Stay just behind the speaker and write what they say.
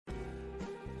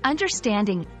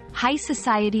Understanding High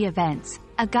Society Events,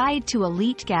 a guide to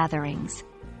elite gatherings.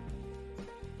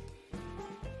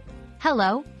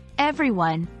 Hello,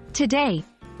 everyone. Today,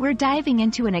 we're diving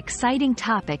into an exciting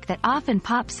topic that often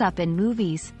pops up in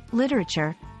movies,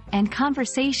 literature, and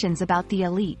conversations about the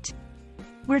elite.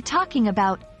 We're talking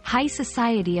about high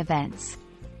society events.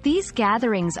 These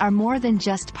gatherings are more than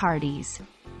just parties.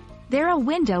 They're a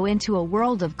window into a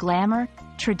world of glamour,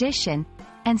 tradition,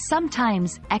 and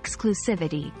sometimes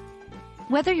exclusivity.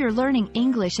 Whether you're learning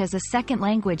English as a second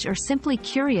language or simply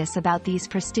curious about these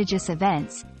prestigious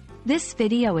events, this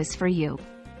video is for you.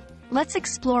 Let's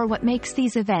explore what makes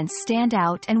these events stand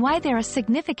out and why they're a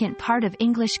significant part of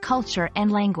English culture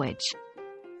and language.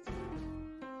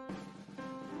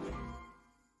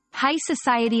 High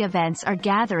society events are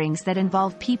gatherings that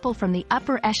involve people from the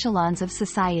upper echelons of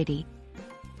society.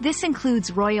 This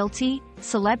includes royalty,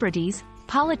 celebrities,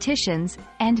 politicians,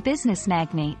 and business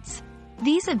magnates.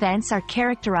 These events are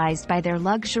characterized by their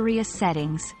luxurious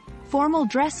settings, formal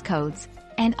dress codes,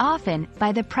 and often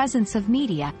by the presence of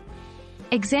media.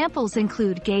 Examples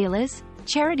include galas,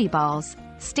 charity balls,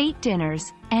 state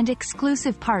dinners, and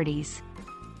exclusive parties.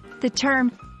 The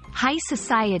term high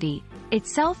society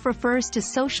itself refers to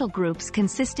social groups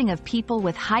consisting of people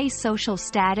with high social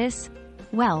status,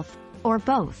 wealth, or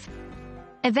both.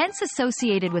 Events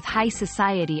associated with high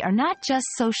society are not just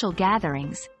social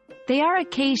gatherings. They are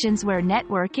occasions where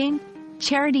networking,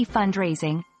 charity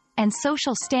fundraising, and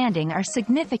social standing are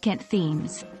significant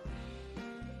themes.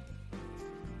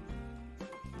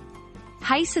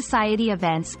 High society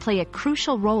events play a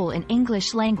crucial role in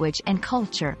English language and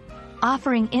culture,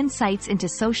 offering insights into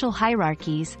social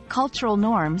hierarchies, cultural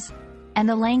norms, and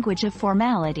the language of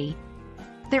formality.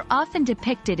 They're often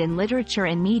depicted in literature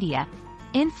and media,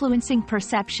 influencing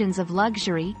perceptions of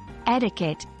luxury,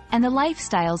 etiquette, and the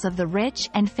lifestyles of the rich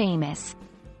and famous.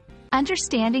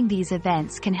 Understanding these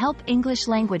events can help English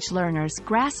language learners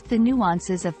grasp the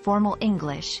nuances of formal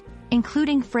English,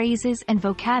 including phrases and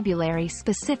vocabulary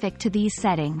specific to these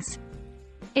settings.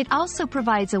 It also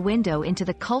provides a window into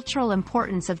the cultural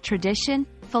importance of tradition,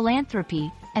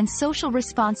 philanthropy, and social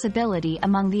responsibility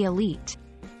among the elite.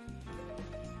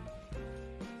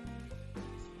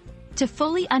 To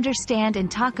fully understand and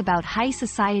talk about high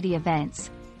society events,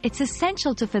 it's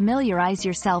essential to familiarize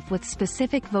yourself with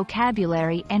specific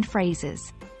vocabulary and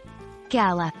phrases.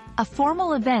 Gala, a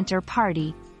formal event or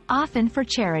party, often for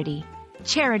charity.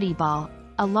 Charity ball,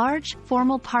 a large,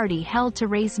 formal party held to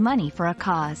raise money for a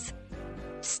cause.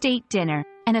 State dinner,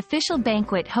 an official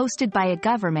banquet hosted by a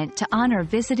government to honor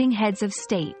visiting heads of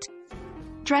state.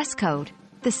 Dress code,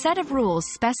 the set of rules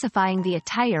specifying the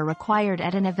attire required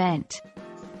at an event.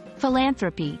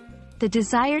 Philanthropy, the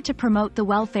desire to promote the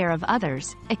welfare of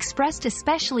others, expressed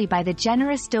especially by the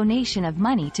generous donation of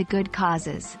money to good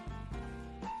causes.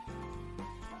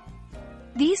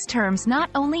 These terms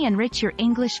not only enrich your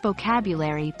English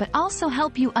vocabulary but also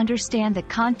help you understand the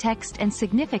context and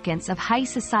significance of high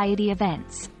society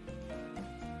events.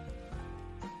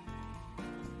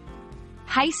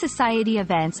 High society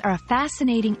events are a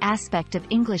fascinating aspect of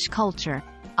English culture,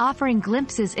 offering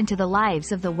glimpses into the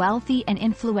lives of the wealthy and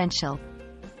influential.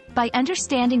 By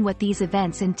understanding what these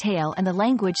events entail and the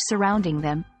language surrounding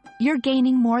them, you're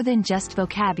gaining more than just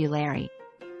vocabulary.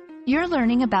 You're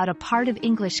learning about a part of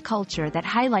English culture that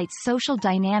highlights social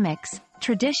dynamics,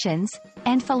 traditions,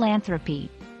 and philanthropy.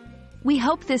 We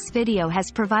hope this video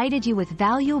has provided you with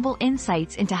valuable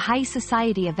insights into high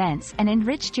society events and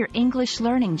enriched your English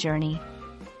learning journey.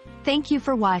 Thank you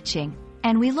for watching,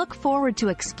 and we look forward to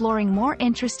exploring more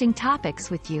interesting topics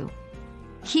with you.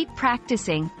 Keep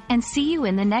practicing, and see you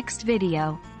in the next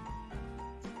video.